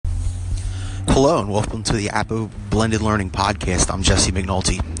Hello and welcome to the Appo Blended Learning Podcast. I'm Jesse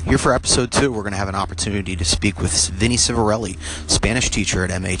McNulty. Here for episode 2, we're going to have an opportunity to speak with Vinny Civarelli, Spanish teacher at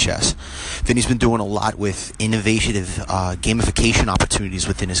MHS. Vinny's been doing a lot with innovative gamification opportunities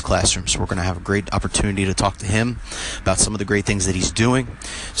within his classroom, so we're going to have a great opportunity to talk to him about some of the great things that he's doing,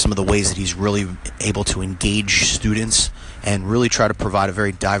 some of the ways that he's really able to engage students, and really try to provide a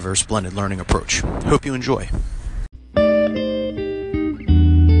very diverse blended learning approach. Hope you enjoy.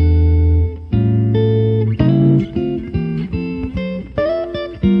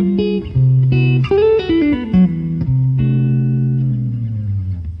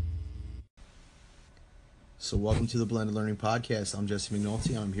 So welcome to the Blended Learning Podcast. I'm Jesse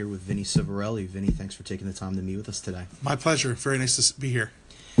McNulty. I'm here with Vinny Civarelli. Vinny, thanks for taking the time to meet with us today. My pleasure. Very nice to be here.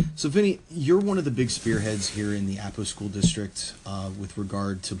 So Vinny, you're one of the big spearheads here in the Appo School District with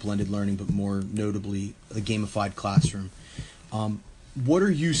regard to blended learning, but more notably the gamified classroom. What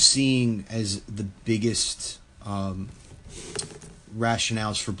are you seeing as the biggest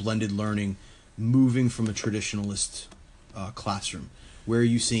rationales for blended learning moving from a traditionalist classroom? Where are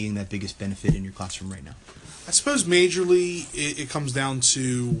you seeing that biggest benefit in your classroom right now? I suppose majorly it comes down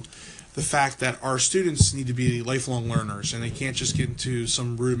to the fact that our students need to be lifelong learners, and they can't just get into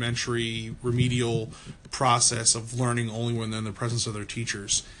some rudimentary remedial process of learning only when they're in the presence of their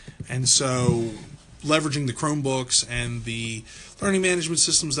teachers. And so leveraging the Chromebooks and the learning management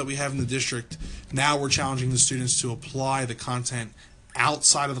systems that we have in the district, now we're challenging the students to apply the content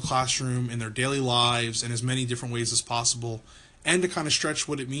outside of the classroom in their daily lives in as many different ways as possible, and to kind of stretch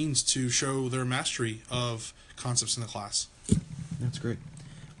what it means to show their mastery of concepts in the class. That's great.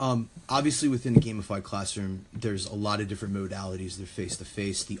 Obviously, within a gamified classroom, there's a lot of different modalities. They're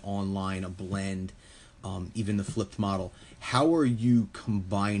face-to-face, the online, a blend, even the flipped model. How are you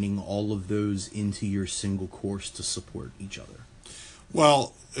combining all of those into your single course to support each other?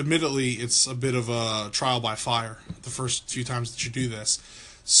 Well, admittedly, it's a bit of a trial by fire the first few times that you do this.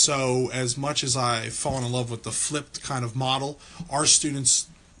 So as much as I've fallen in love with the flipped kind of model, our students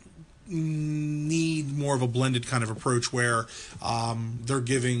need more of a blended kind of approach where they're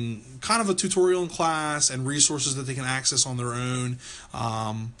giving kind of a tutorial in class and resources that they can access on their own.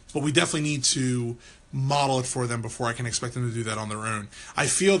 But we definitely need to model it for them before I can expect them to do that on their own. I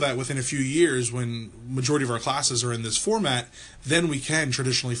feel that within a few years, when majority of our classes are in this format, then we can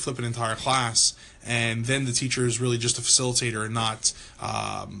traditionally flip an entire class, and then the teacher is really just a facilitator and not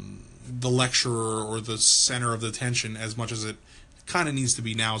the lecturer or the center of the attention as much as it kind of needs to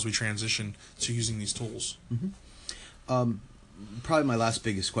be now as we transition to using these tools. Mm-hmm. Probably my last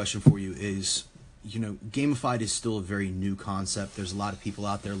biggest question for you is, gamified is still a very new concept. There's a lot of people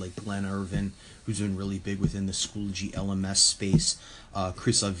out there like Glenn Irvin, who's been really big within the Schoology LMS space.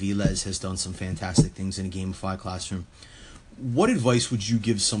 Chris Aviles has done some fantastic things in a gamified classroom. What advice would you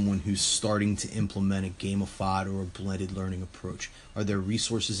give someone who's starting to implement a gamified or a blended learning approach? Are there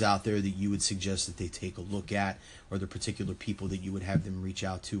resources out there that you would suggest that they take a look at? Are there particular people that you would have them reach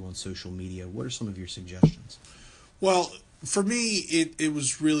out to on social media? What are some of your suggestions? Well, for me, it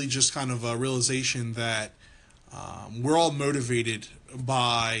was really just kind of a realization that we're all motivated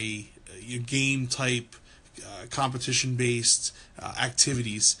by game-type, competition-based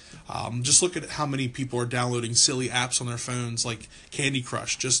activities. Just look at how many people are downloading silly apps on their phones like Candy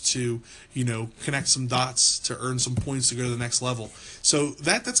Crush just to, connect some dots to earn some points to go to the next level. So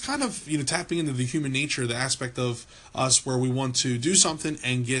that's kind of, tapping into the human nature, the aspect of us where we want to do something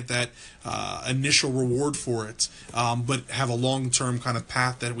and get that initial reward for it, but have a long-term kind of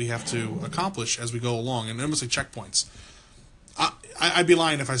path that we have to accomplish as we go along, and almost like checkpoints. I'd be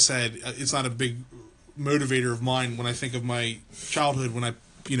lying if I said it's not a big motivator of mine when I think of my childhood when I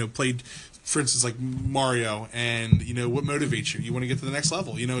played, for instance, like Mario, and what motivates you want to get to the next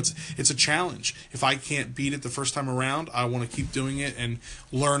level. It's a challenge. If I can't beat it the first time around, I want to keep doing it and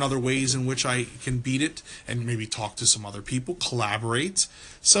learn other ways in which I can beat it, and maybe talk to some other people, collaborate.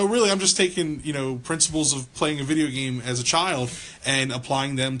 So really I'm just taking principles of playing a video game as a child and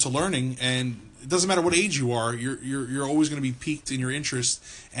applying them to learning. And it doesn't matter what age you are, you're always going to be piqued in your interest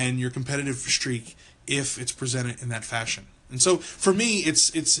and your competitive streak if it's presented in that fashion. And so for me,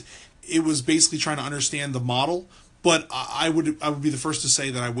 it was basically trying to understand the model, but I would be the first to say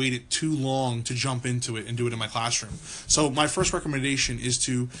that I waited too long to jump into it and do it in my classroom. So my first recommendation is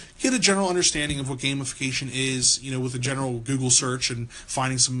to get a general understanding of what gamification is, with a general Google search and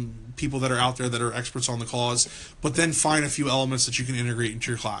finding some people that are out there that are experts on the cause, but then find a few elements that you can integrate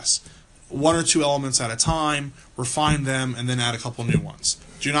into your class. 1 or 2 elements at a time, refine them, and then add a couple new ones.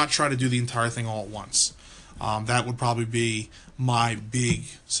 Do not try to do the entire thing all at once. that would probably be my big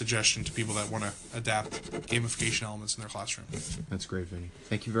suggestion to people that want to adapt gamification elements in their classroom. That's great, Vinny.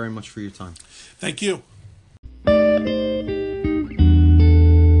 Thank you very much for your time. Thank you.